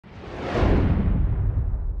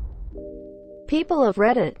People of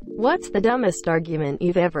Reddit, what's the dumbest argument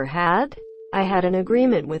you've ever had? I had an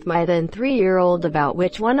agreement with my then 3-year-old about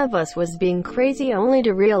which one of us was being crazy, only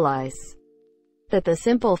to realize that the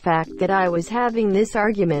simple fact that I was having this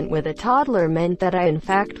argument with a toddler meant that I in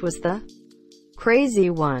fact was the crazy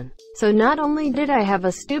one. So not only did I have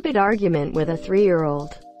a stupid argument with a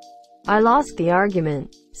 3-year-old, I lost the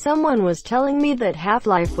argument. Someone was telling me that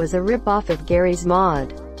Half-Life was a rip-off of Garry's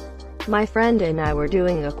Mod. My friend and I were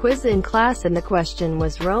doing a quiz in class and the question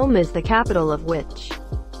was, Rome is the capital of which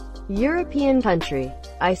European country?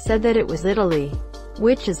 I said that it was Italy,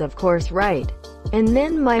 which is of course right. And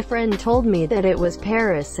then my friend told me that it was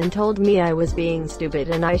Paris and told me I was being stupid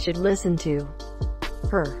and I should listen to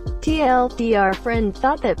her. TLDR friend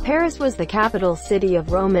thought that Paris was the capital city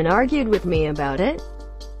of Rome and argued with me about it.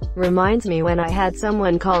 Reminds me when I had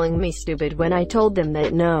someone calling me stupid when I told them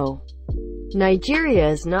that no, Nigeria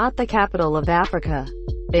is not the capital of Africa.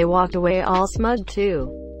 They walked away all smug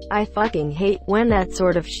too. I fucking hate when that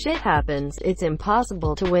sort of shit happens. It's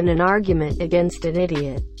impossible to win an argument against an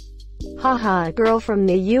idiot. Haha, a girl from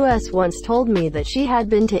the US once told me that she had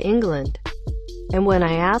been to England. And when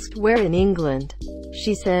I asked where in England,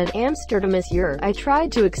 she said, Amsterdam is Europe. I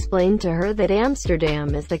tried to explain to her that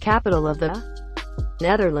Amsterdam is the capital of the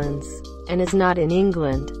Netherlands, and is not in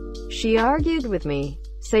England. She argued with me,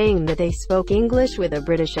 saying that they spoke English with a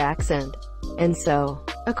British accent, and so,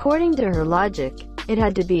 according to her logic, it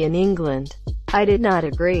had to be in England. I did not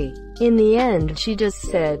agree. In the end, she just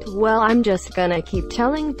said, well, I'm just gonna keep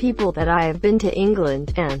telling people that I have been to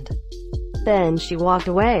England, and then she walked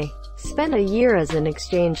away. Spent a year as an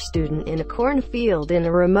exchange student in a cornfield in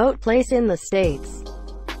a remote place in the States.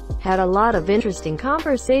 Had a lot of interesting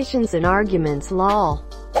conversations and arguments, lol.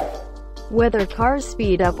 Whether cars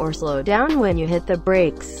speed up or slow down when you hit the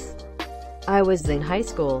brakes. I was in high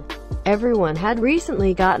school. Everyone had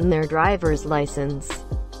recently gotten their driver's license,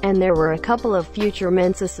 and there were a couple of future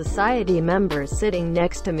Mensa Society members sitting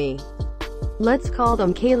next to me. Let's call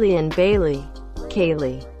them Kaylee and Bailey.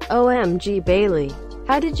 Kaylee: OMG Bailey,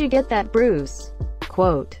 how did you get that bruise?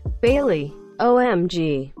 Quote: Bailey: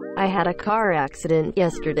 OMG, I had a car accident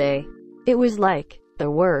yesterday. It was like the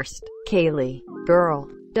worst. Kaylee: Girl,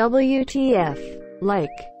 WTF. Like,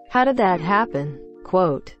 how did that happen?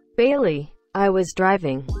 Quote: Bailey: I was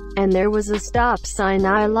driving, and there was a stop sign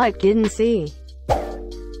I didn't see.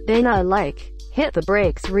 Then I hit the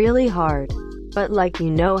brakes really hard. But you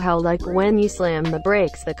know how when you slam the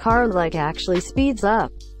brakes the car actually speeds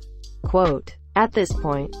up. Quote: At this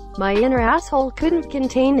point, my inner asshole couldn't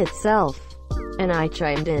contain itself, and I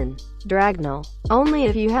chimed in, Dragnell, only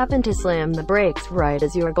if you happen to slam the brakes right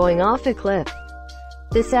as you are going off a cliff.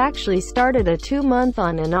 This actually started a 2-month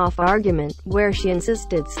on and off argument, where she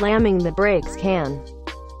insisted slamming the brakes can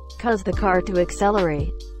cause the car to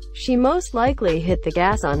accelerate. She most likely hit the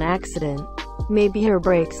gas on accident. Maybe her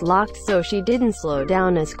brakes locked so she didn't slow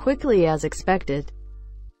down as quickly as expected.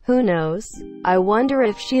 Who knows? I wonder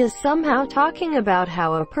if she is somehow talking about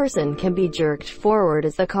how a person can be jerked forward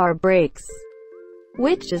as the car brakes,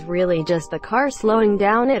 which is really just the car slowing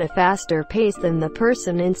down at a faster pace than the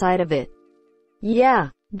person inside of it. Yeah,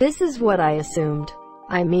 this is what I assumed.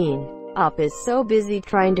 I mean, Op is so busy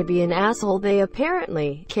trying to be an asshole they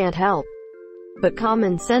apparently can't help. But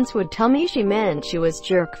common sense would tell me she meant she was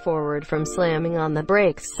jerked forward from slamming on the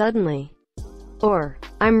brakes suddenly. Or,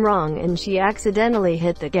 I'm wrong and she accidentally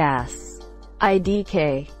hit the gas.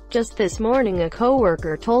 IDK. Just this morning a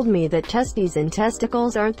coworker told me that testes and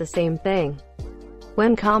testicles aren't the same thing.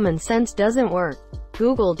 When common sense doesn't work,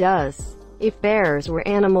 Google does. If bears were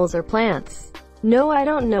animals or plants. No, I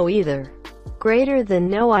don't know either. Greater than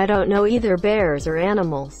no, I don't know either bears or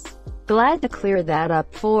animals. Glad to clear that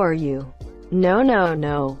up for you.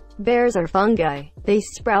 No. Bears are fungi. They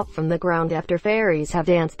sprout from the ground after fairies have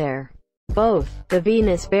danced there. Both. The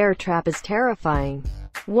Venus bear trap is terrifying.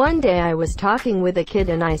 One day I was talking with a kid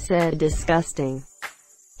and I said disgusting.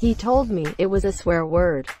 He told me it was a swear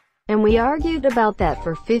word, and we argued about that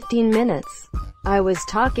for 15 minutes. I was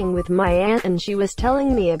talking with my aunt and she was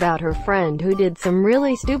telling me about her friend who did some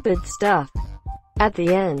really stupid stuff. At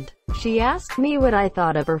the end, she asked me what I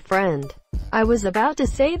thought of her friend. I was about to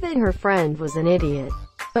say that her friend was an idiot,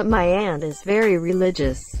 but my aunt is very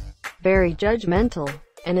religious, very judgmental,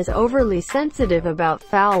 and is overly sensitive about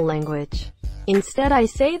foul language. Instead I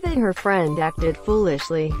say that her friend acted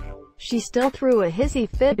foolishly. She still threw a hissy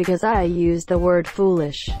fit because I used the word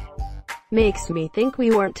foolish. Makes me think we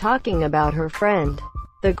weren't talking about her friend.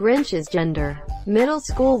 The Grinch's gender. Middle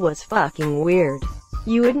school was fucking weird.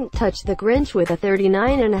 You wouldn't touch the Grinch with a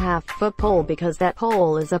 39.5-foot pole because that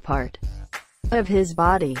pole is a part of his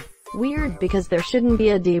body. Weird because there shouldn't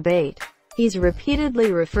be a debate. He's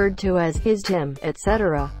repeatedly referred to as his Tim,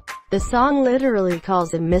 etc. The song literally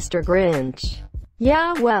calls him Mr. Grinch.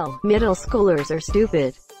 Yeah, well, middle schoolers are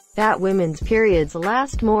stupid. That women's periods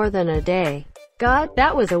last more than a day. God,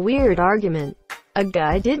 that was a weird argument. A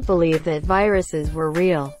guy did believe that viruses were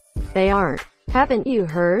real. They aren't. Haven't you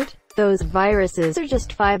heard? Those viruses are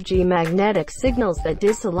just 5G magnetic signals that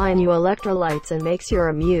disalign you electrolytes and makes your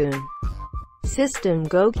immune system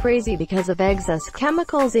go crazy because of excess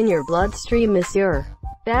chemicals in your bloodstream, monsieur.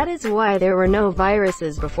 That is why there were no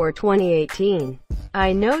viruses before 2018.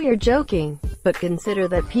 I know you're joking, but consider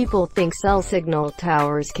that people think cell signal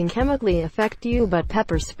towers can chemically affect you, but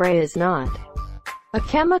pepper spray is not a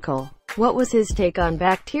chemical. What was his take on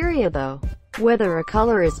bacteria though? Whether a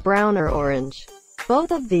color is brown or orange.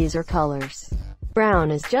 Both of these are colors.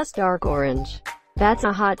 Brown is just dark orange. That's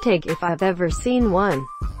a hot take if I've ever seen one.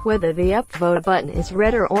 Whether the upvote button is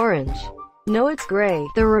red or orange. No, it's gray.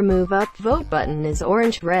 The remove upvote button is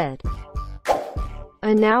orange-red.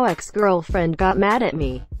 A now ex-girlfriend got mad at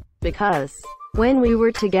me. Because, when we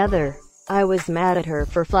were together, I was mad at her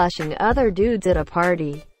for flashing other dudes at a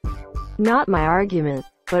party. Not my argument,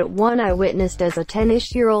 but one I witnessed as a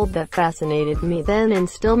 10-ish-year-old that fascinated me then and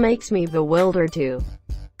still makes me bewildered to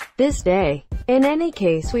this day. In any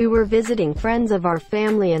case, we were visiting friends of our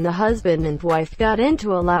family and the husband and wife got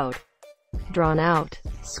into a loud, drawn-out,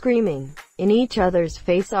 screaming, in each other's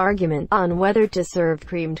face argument on whether to serve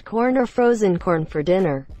creamed corn or frozen corn for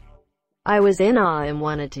dinner. I was in awe and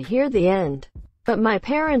wanted to hear the end. But my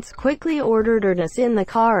parents quickly ordered us in the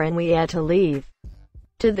car and we had to leave.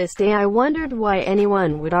 To this day I wondered why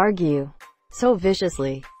anyone would argue so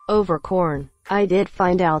viciously over corn. I did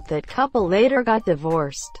find out that couple later got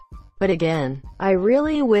divorced. But again, I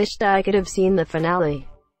really wished I could have seen the finale.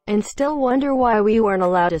 And still wonder why we weren't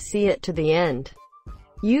allowed to see it to the end.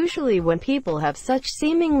 Usually when people have such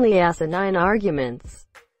seemingly asinine arguments,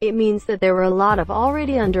 it means that there were a lot of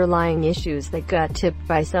already underlying issues that got tipped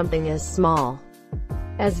by something as small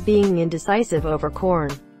as being indecisive over corn.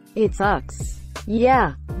 It sucks.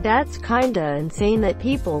 Yeah, that's kinda insane that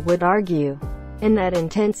people would argue, and that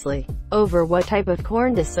intensely, over what type of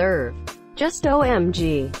corn to serve. Just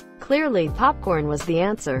OMG. Clearly popcorn was the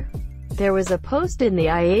answer. There was a post in the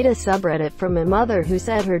IATA subreddit from a mother who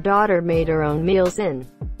said her daughter made her own meals in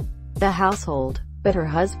the household, but her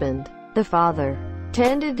husband, the father,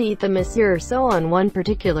 tended to eat the monsieur. So on one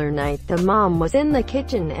particular night the mom was in the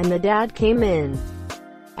kitchen and the dad came in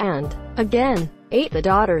and, again, ate the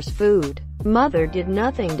daughter's food. Mother did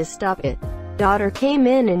nothing to stop it. Daughter came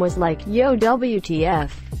in and was like, "Yo,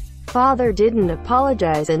 WTF." Father didn't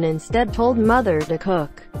apologize and instead told mother to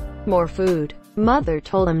cook more food. Mother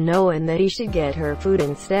told him no and that he should get her food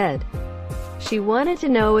instead. She wanted to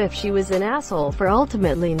know if she was an asshole for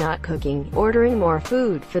ultimately not cooking, ordering more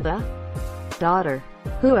food for the daughter,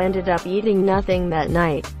 who ended up eating nothing that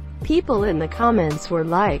night. People in the comments were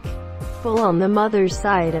like, full on the mother's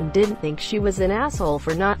side and didn't think she was an asshole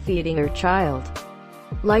for not feeding her child.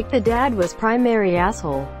 Like the dad was primary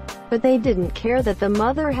asshole. But they didn't care that the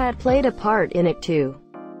mother had played a part in it too.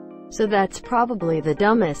 So that's probably the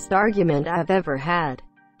dumbest argument I've ever had.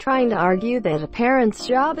 Trying to argue that a parent's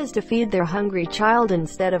job is to feed their hungry child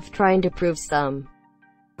instead of trying to prove some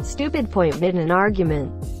stupid point mid an argument.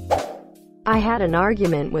 I had an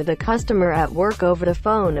argument with a customer at work over the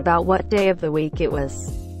phone about what day of the week it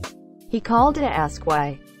was. He called to ask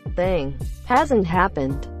why thing hasn't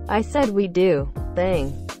happened. I said we do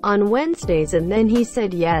thing on Wednesdays and then he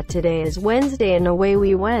said yeah, today is Wednesday, and away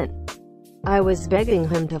we went. I was begging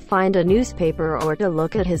him to find a newspaper or to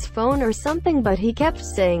look at his phone or something, but he kept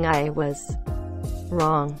saying I was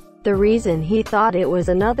wrong. The reason he thought it was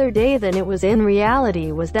another day than it was in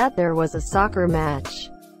reality was that there was a soccer match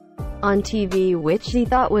on TV which he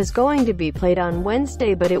thought was going to be played on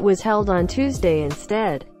Wednesday, but it was held on Tuesday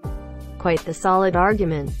instead. Quite the solid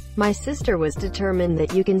argument. My sister was determined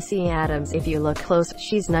that you can see atoms if you look close.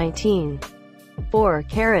 She's 19.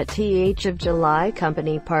 4th of July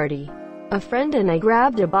company party. A friend and I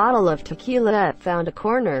grabbed a bottle of tequila at Found a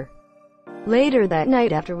Corner. Later that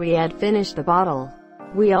night, after we had finished the bottle,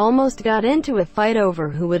 we almost got into a fight over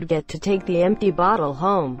who would get to take the empty bottle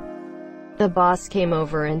home. The boss came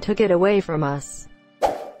over and took it away from us.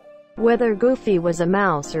 Whether Goofy was a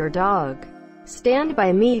mouse or a dog. Stand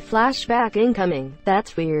by me flashback incoming.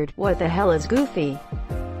 That's weird. What the hell is Goofy?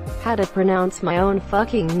 How to pronounce my own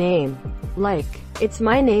fucking name. Like, it's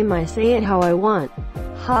my name, I say it how I want.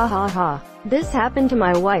 Ha ha ha. This happened to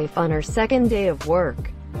my wife on her second day of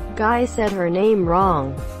work. Guy said her name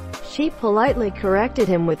wrong. She politely corrected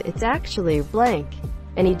him with, "It's actually blank."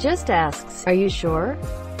 And he just asks, "Are you sure?"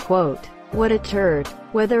 Quote, What a turd.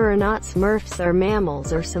 Whether or not Smurfs are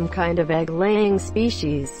mammals or some kind of egg-laying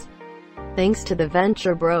species. Thanks to the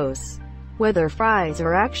Venture Bros. Whether fries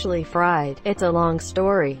are actually fried, it's a long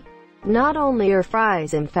story. Not only are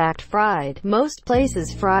fries in fact fried, most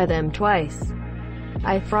places fry them twice.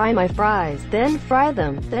 I fry my fries, then fry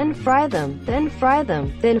them, then fry them, then fry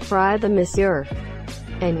them, then fry them, monsieur.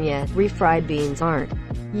 And yet, refried beans aren't.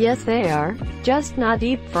 Yes they are, just not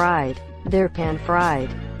deep-fried. They're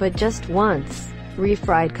pan-fried, but just once.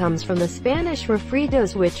 Refried comes from the Spanish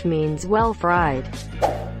refritos, which means well-fried.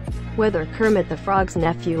 Whether Kermit the Frog's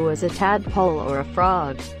nephew was a tadpole or a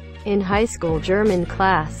frog. In high school German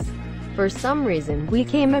class, for some reason we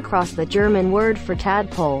came across the German word for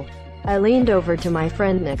tadpole. I leaned over to my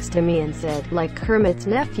friend next to me and said, like Kermit's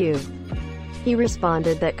nephew. He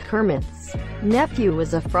responded that Kermit's nephew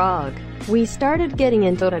was a frog. We started getting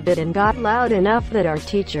into it a bit and got loud enough that our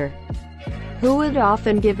teacher, who would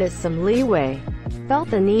often give us some leeway, felt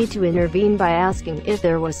the need to intervene by asking if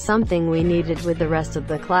there was something we needed with the rest of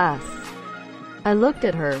the class. I looked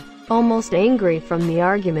at her, almost angry from the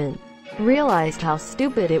argument, realized how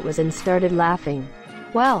stupid it was and started laughing.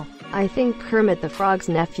 Well, I think Kermit the Frog's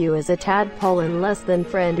nephew is a tadpole and less than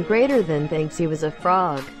friend greater than thinks he was a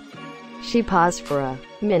frog. She paused for a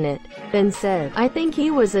minute, then said, I think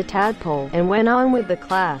he was a tadpole, and went on with the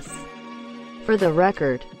class. For the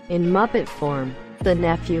record, in Muppet form, the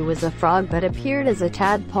nephew was a frog but appeared as a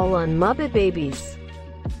tadpole on Muppet Babies.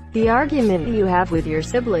 The argument you have with your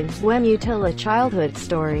siblings when you tell a childhood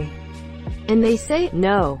story, and they say,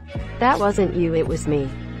 no, that wasn't you, it was me.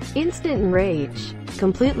 Instant rage.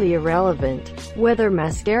 Completely irrelevant. Whether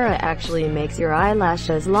mascara actually makes your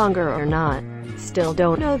eyelashes longer or not. Still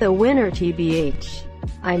don't know the winner, TBH.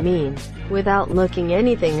 I mean, without looking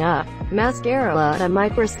anything up, mascara at a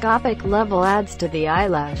microscopic level adds to the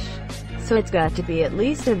eyelash. So it's got to be at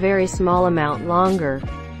least a very small amount longer.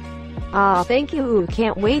 Ah, thank you. Ooh,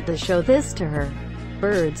 can't wait to show this to her.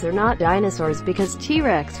 Birds are not dinosaurs because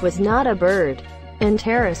T-Rex was not a bird. And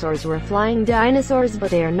pterosaurs were flying dinosaurs, but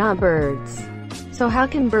they are not birds. So how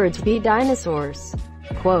can birds be dinosaurs?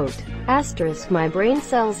 Quote, asterisk, my brain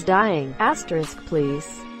cells dying, asterisk, please.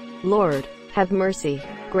 Lord, have mercy.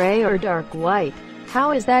 Gray or dark white?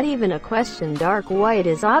 How is that even a question? Dark white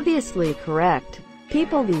is obviously correct.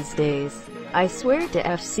 People these days, I swear to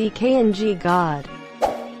FCKNG God.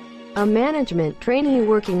 A management trainee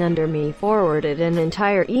working under me forwarded an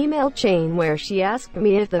entire email chain where she asked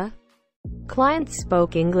me if the client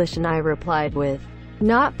spoke English, and I replied with,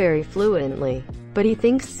 not very fluently, but he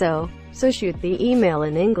thinks so, so shoot the email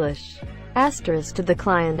in English. Asterisk to the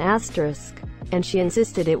client, asterisk, and she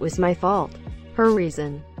insisted it was my fault. Her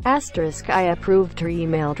reason, asterisk, I approved her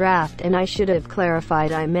email draft and I should have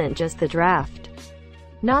clarified I meant just the draft,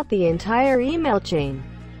 not the entire email chain.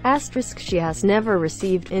 Asterisk, she has never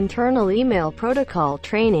received internal email protocol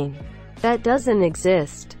training. That doesn't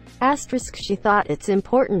exist. Asterisk, she thought it's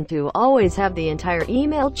important to always have the entire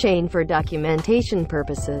email chain for documentation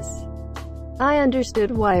purposes. I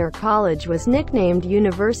understood why her college was nicknamed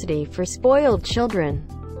University for Spoiled Children.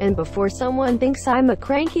 And before someone thinks I'm a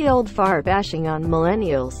cranky old fart bashing on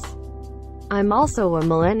millennials, I'm also a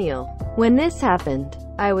millennial. When this happened,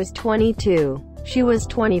 I was 22. She was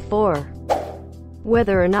 24.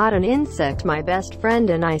 Whether or not an insect my best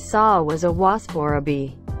friend and I saw was a wasp or a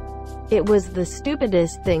bee, it was the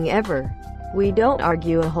stupidest thing ever. We don't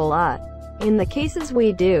argue a whole lot. In the cases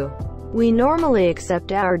we do, we normally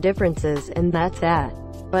accept our differences and that's that.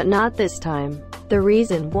 But not this time. The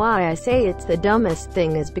reason why I say it's the dumbest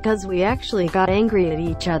thing is because we actually got angry at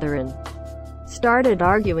each other and started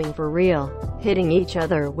arguing for real, hitting each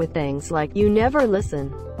other with things like, you never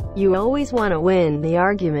listen, you always want to win the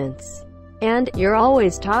arguments, and you're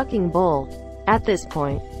always talking bull. At this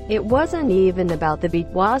point, it wasn't even about the beat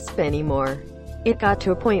wasp anymore. It got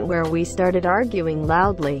to a point where we started arguing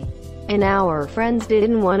loudly, and our friends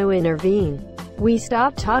didn't want to intervene. We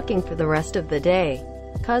stopped talking for the rest of the day,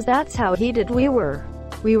 'cause that's how heated we were.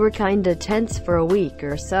 We were kinda tense for a week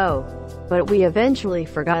or so, but we eventually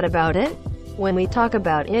forgot about it. When we talk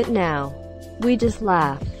about it now, we just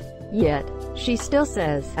laugh. Yet, she still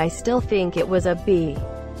says, I still think it was a bee.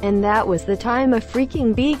 And that was the time a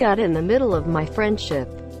freaking bee got in the middle of my friendship.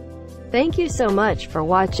 Thank you so much for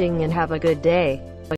watching and have a good day.